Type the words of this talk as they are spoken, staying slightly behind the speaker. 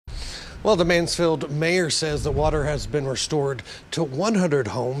Well, the Mansfield mayor says the water has been restored to 100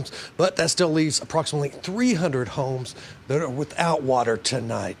 homes, but that still leaves approximately 300 homes that are without water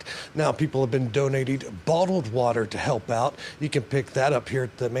tonight. Now, people have been donating bottled water to help out. You can pick that up here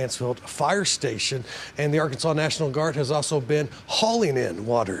at the Mansfield Fire Station. And the Arkansas National Guard has also been hauling in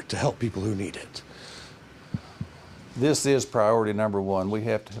water to help people who need it. This is priority number one. We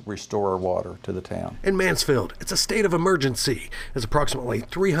have to restore our water to the town. In Mansfield, it's a state of emergency as approximately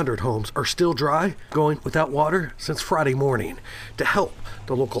 300 homes are still dry, going without water since Friday morning. To help,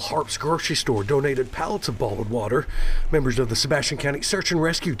 the local Harps grocery store donated pallets of bottled water. Members of the Sebastian County Search and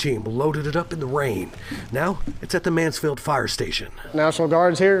Rescue Team loaded it up in the rain. Now, it's at the Mansfield Fire Station. National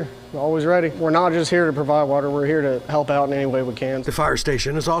Guard's here, always ready. We're not just here to provide water, we're here to help out in any way we can. The fire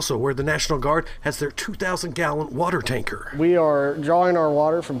station is also where the National Guard has their 2,000-gallon water tanker. We are drawing our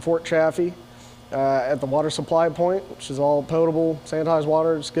water from Fort Chaffee at the water supply point, which is all potable, sanitized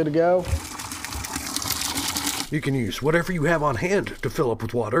water. It's good to go. You can use whatever you have on hand to fill up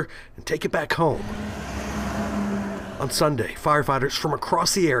with water and take it back home. On Sunday, firefighters from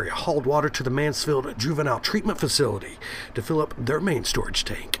across the area hauled water to the Mansfield Juvenile Treatment Facility to fill up their main storage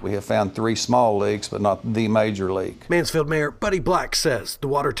tank. We have found 3 small leaks, but not the major leak. Mansfield Mayor Buddy Black says the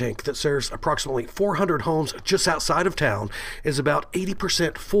water tank that serves approximately 400 homes just outside of town is about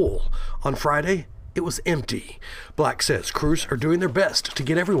 80% full. On Friday, it was empty. Black says crews are doing their best to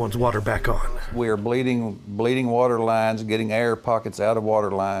get everyone's water back on. We are bleeding water lines, getting air pockets out of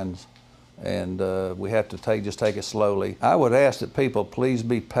water lines, and we have to just take it slowly. I would ask that people please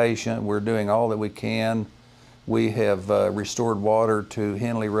be patient. We're doing all that we can. We have restored water to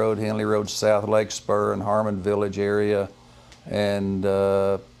Henley Road South, Lake Spur, and Harmon Village area, and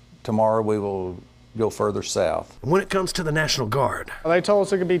tomorrow we will go further south. When it comes to the National Guard, They told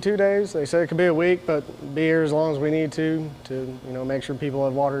us it could be 2 days. They said it could be a week, but be here as long as we need to make sure people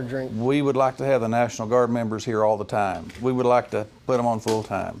have water to drink. We would like to have the National Guard members here all the time. We would like to put them on full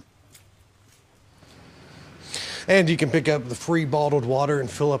time. and you can pick up the free bottled water and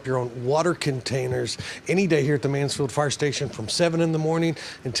fill up your own water containers any day here at the Mansfield Fire Station from 7 in the morning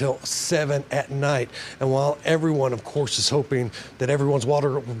until 7 at night. And while everyone, of course, is hoping that everyone's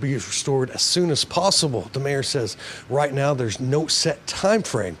water will be restored as soon as possible, the mayor says right now there's no set time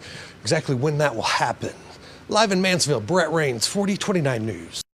frame exactly when that will happen. Live in Mansfield, Brett Rains, 4029 News.